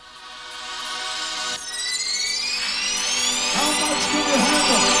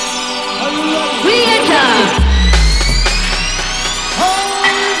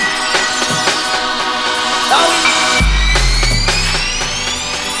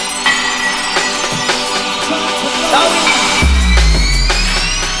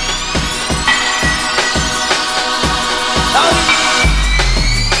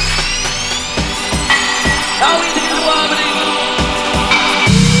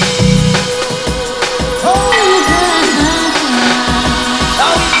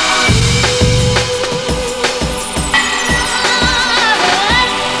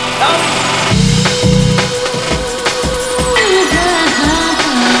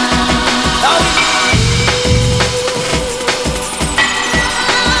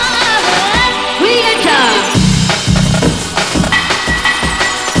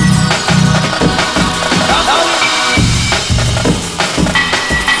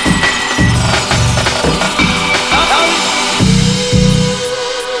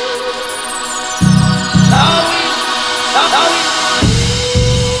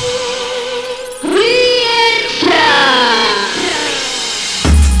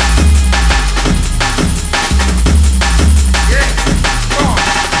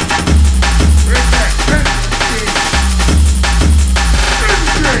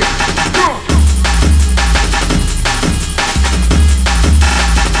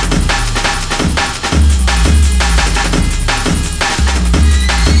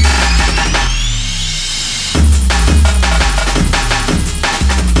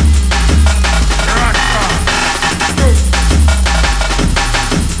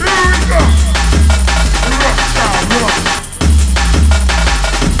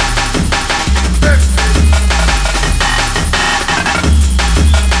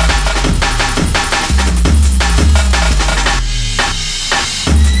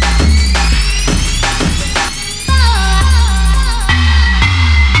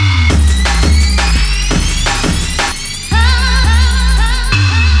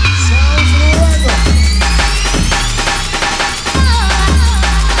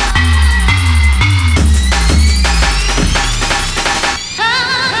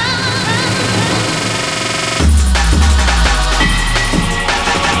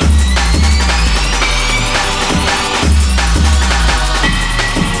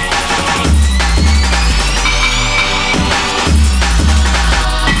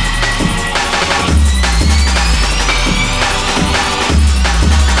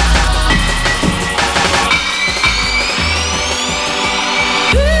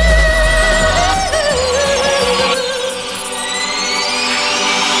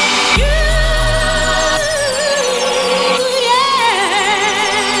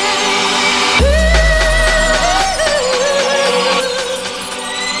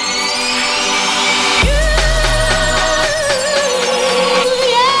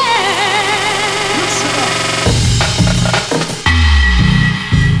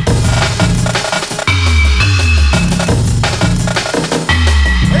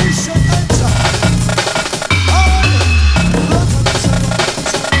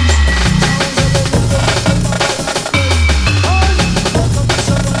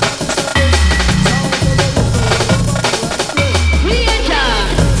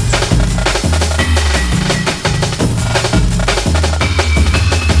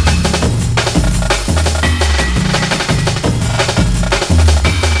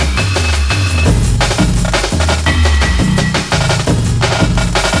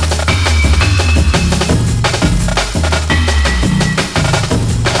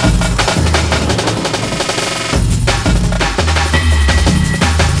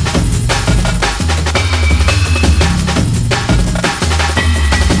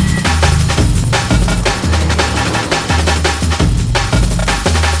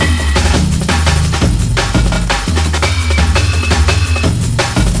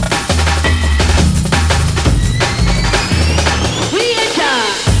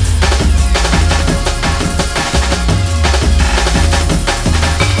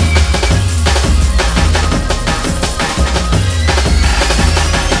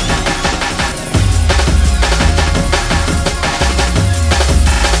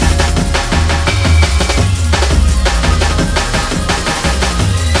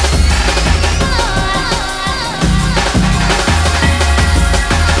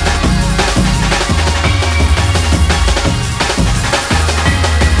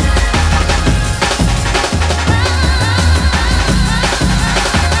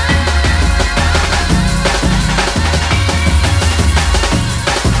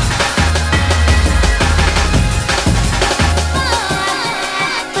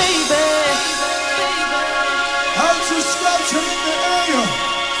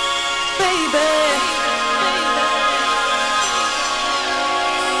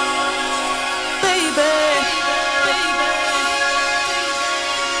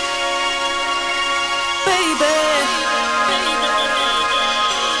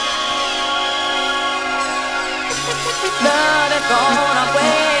gone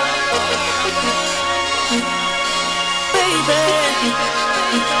away, baby.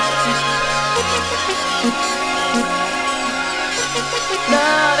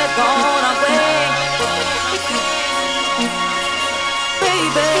 Love is gone away,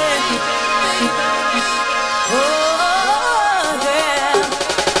 baby. Oh yeah,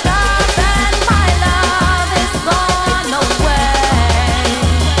 love and my love is gone away.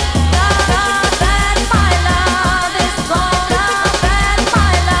 Love and my love is gone. Love and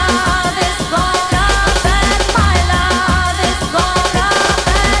my love is gone. Love and my love is gone. Love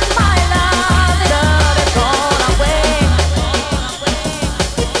and my love is gone away.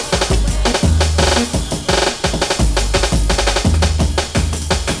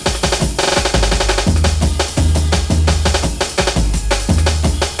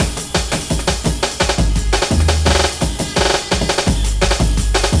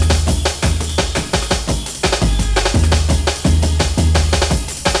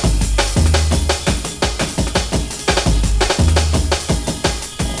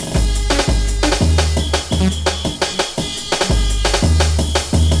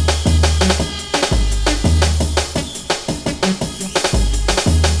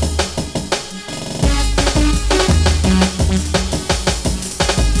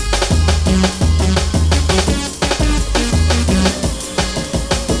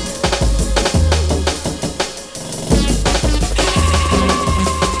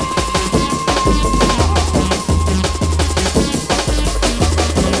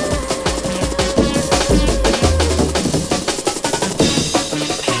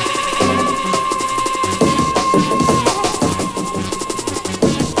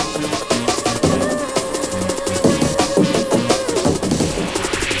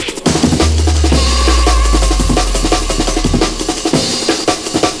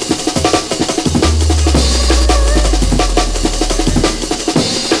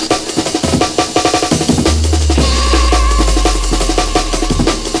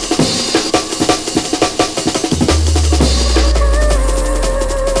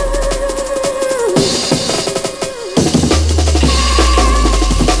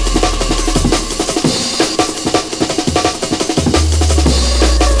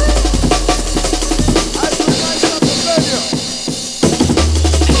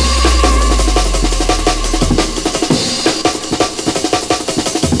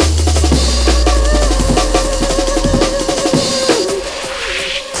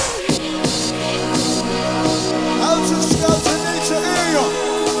 Helter, Skelter, need to hear you.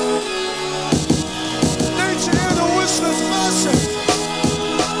 Need to hear the whistlers massive.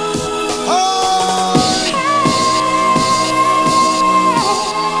 Hey!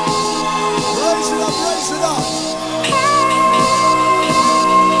 Raise it up, raise it up.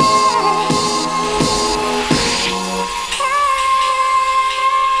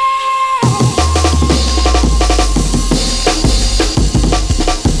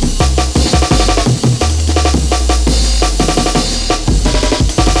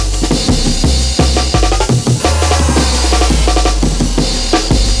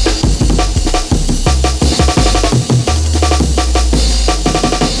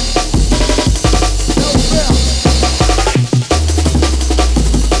 No fear.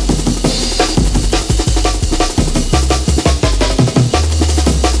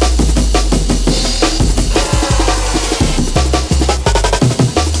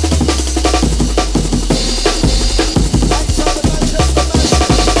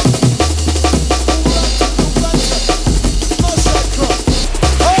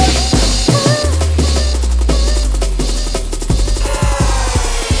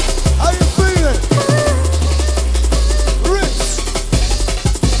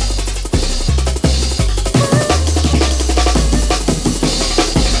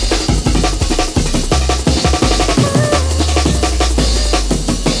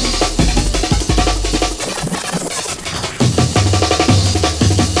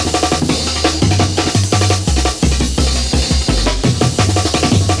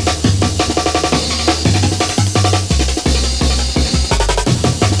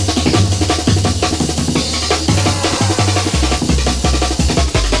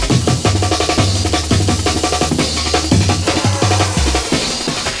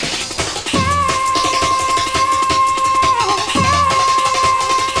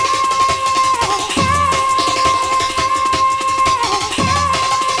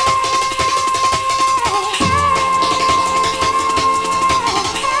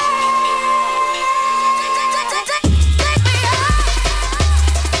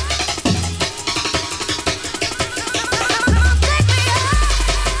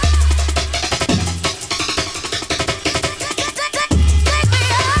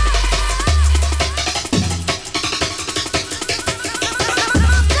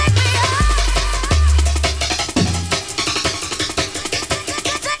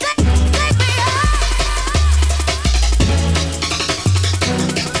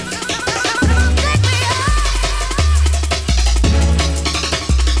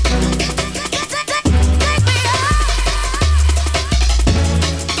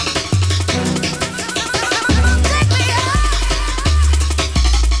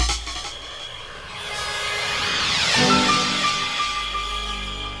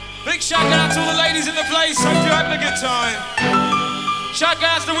 Big shout out to all the ladies in the place. Hope you're having a good time. Shout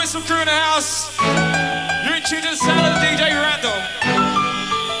out to the Whistle crew in the house. You're in tune to the sound of the DJ Randall.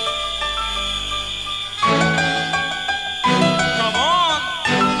 Come on.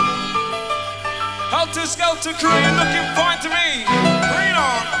 Helter, Skelter crew, you're looking fine to me. Bring it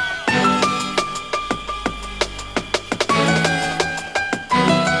on.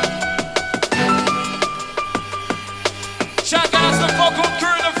 Shout out to the Foghorn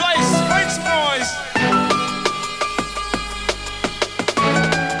crew in the place. Make some noise.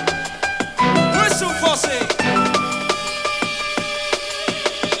 Whistle posse.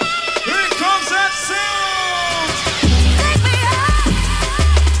 Here comes that sound.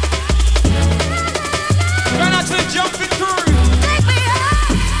 Going out to the jumping crew.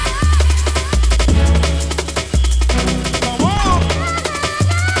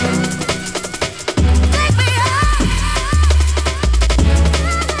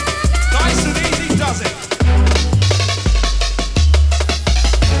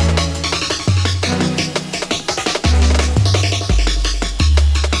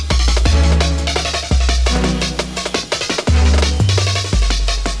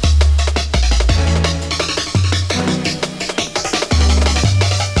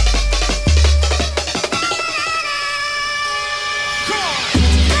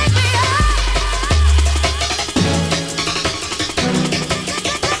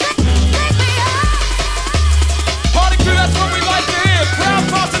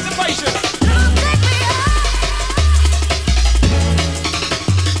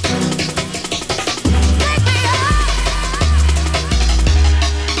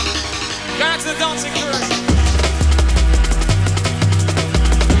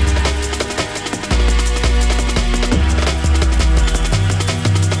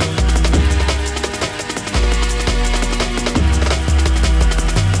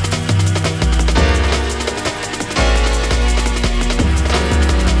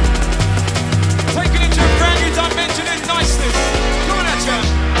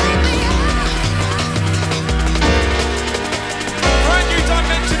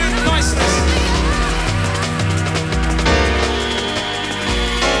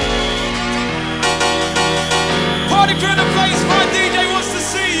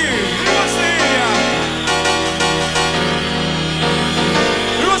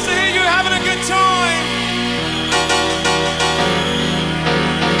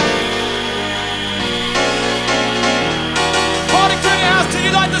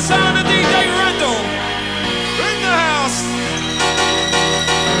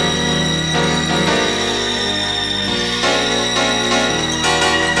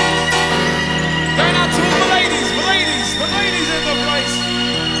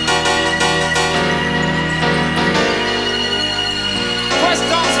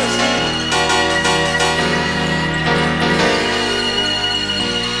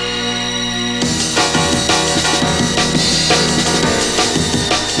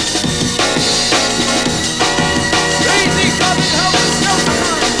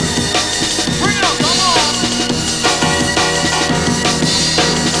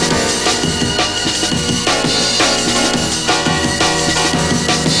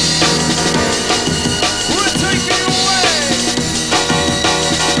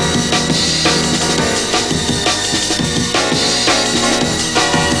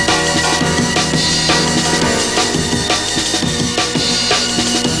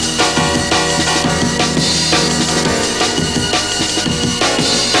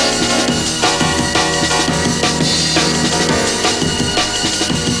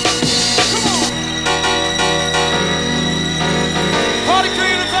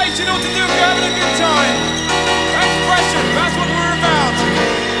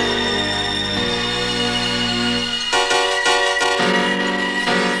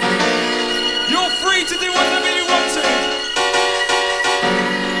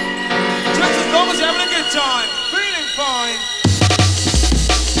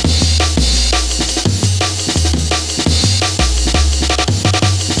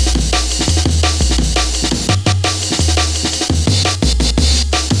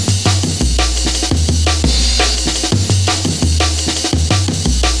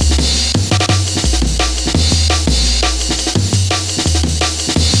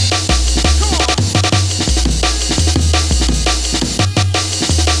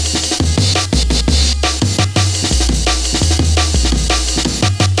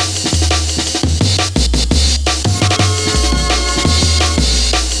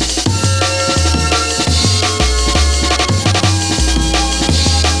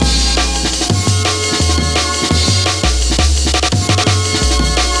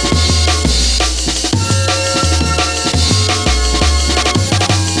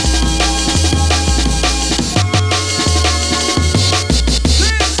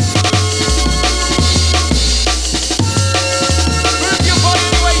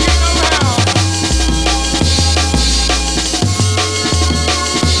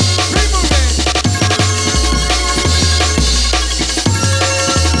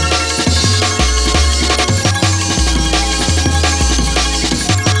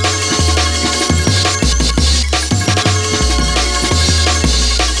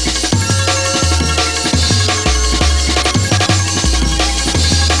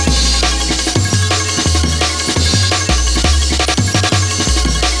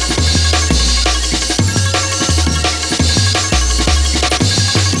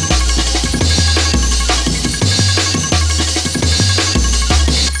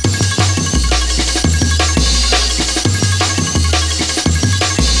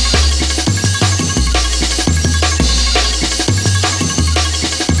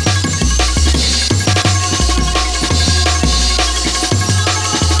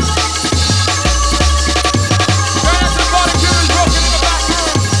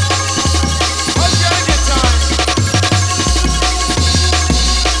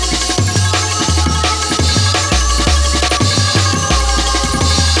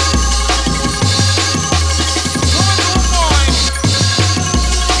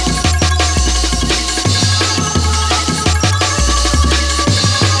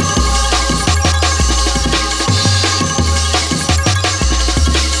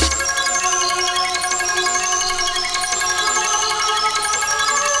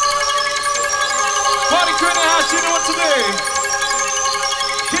 crew in the house, you know what to do.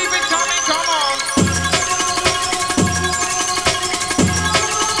 Keep it coming, come on.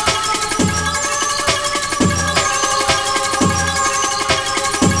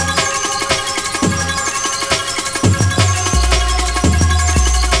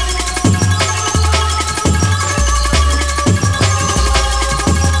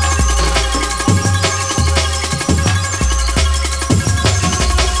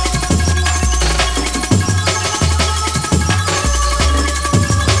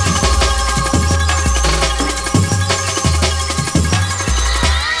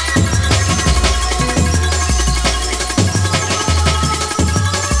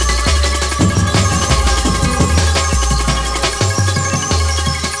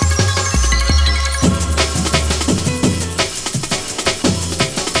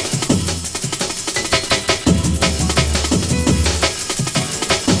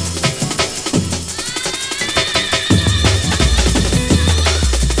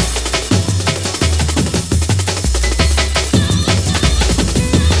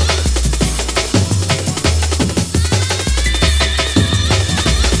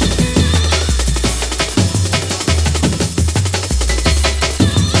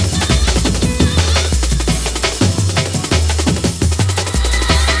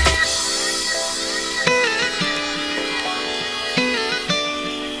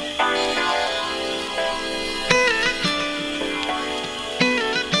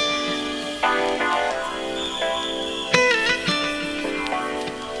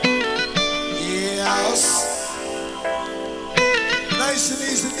 Nice and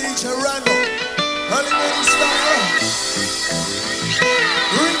easy, DJ Randall. Early morning style.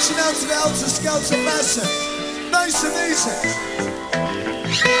 Reaching out to the Helter, Skelter massive. Nice and easy.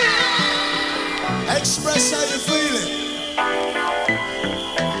 Express how you're feeling.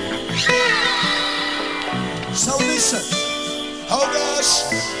 So listen. Oh gosh.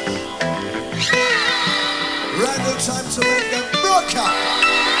 Randall, time to make them rock out.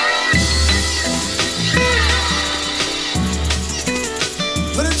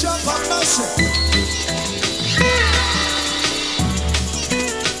 Put a jump up massive.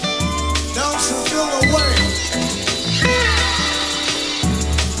 Dance and feel the way.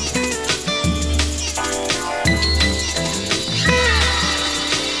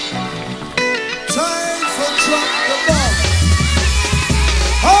 Time for drop the bomb.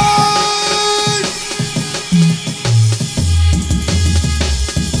 Hey!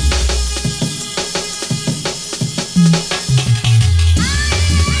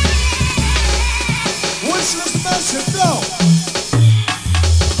 Whistler's massive now.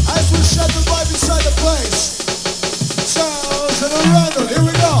 As we shut the vibe inside the place. Sounds and a Randall, here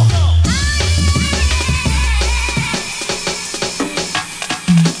we go.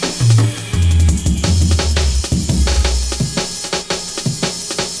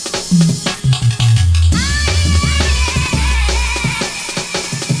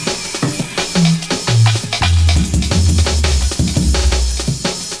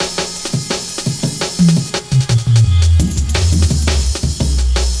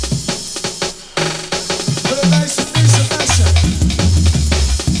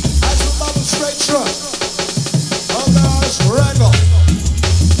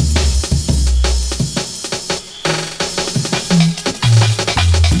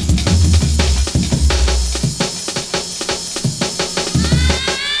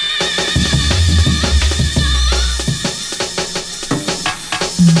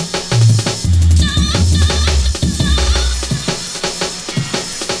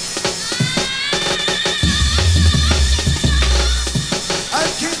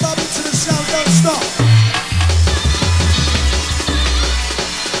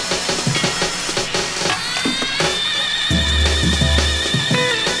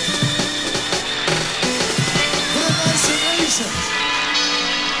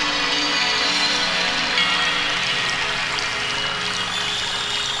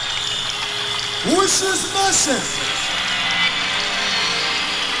 Whistler's massive.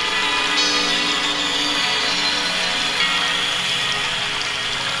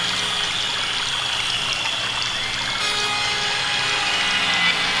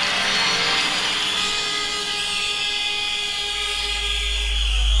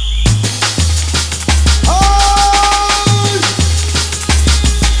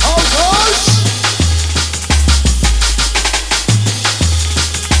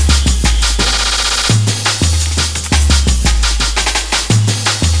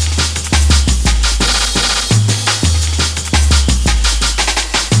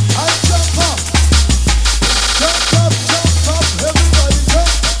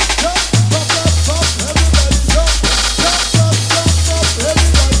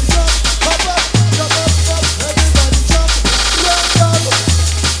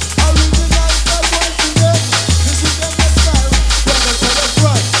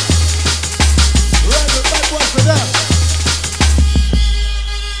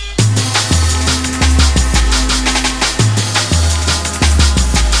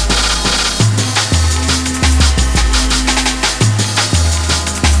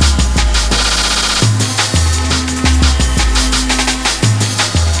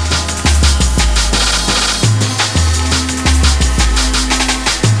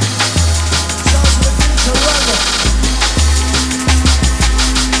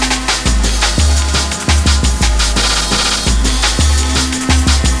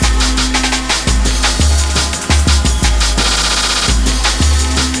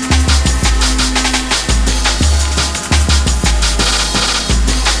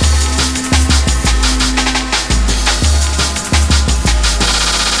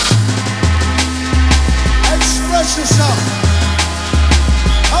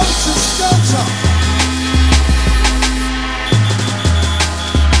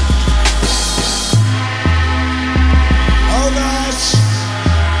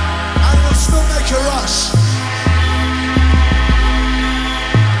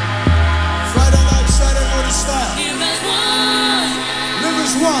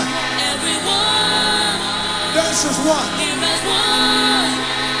 one. Everyone, Dancers one. here as one.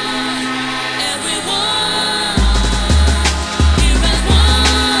 Everyone, here as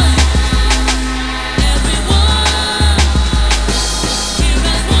one. Everyone, here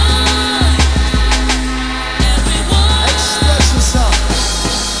as one. Everyone, Express yourself.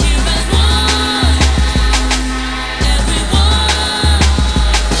 here as one. Everyone,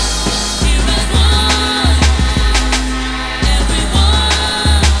 here as one.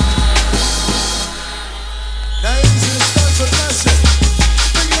 Everyone. Now easy to start to massive.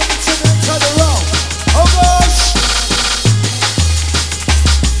 Bring it up to the turn around. Oh gosh!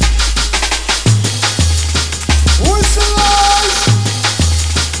 Whistleers!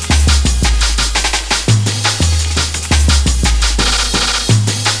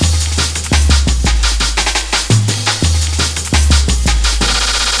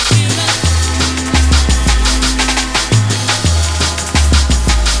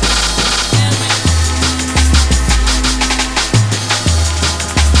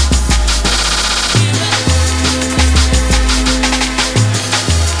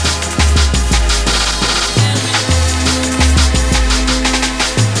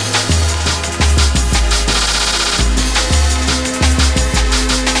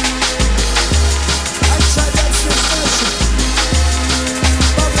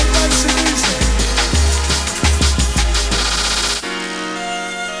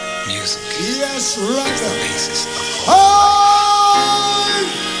 Music Yes, is the Randall. basis of all. Hey!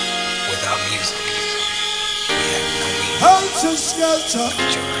 Without music, we have no meaning, Helter, Skelter. no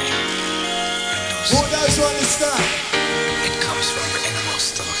joy, and no Who soul. does understand? It comes from our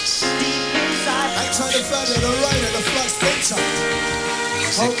innermost thoughts. I try to find it, the right and the flux data. Oh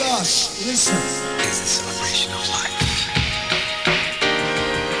Music gosh, listen, is the celebration of life.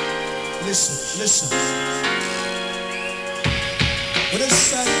 listen. When it's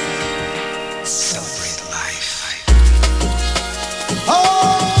said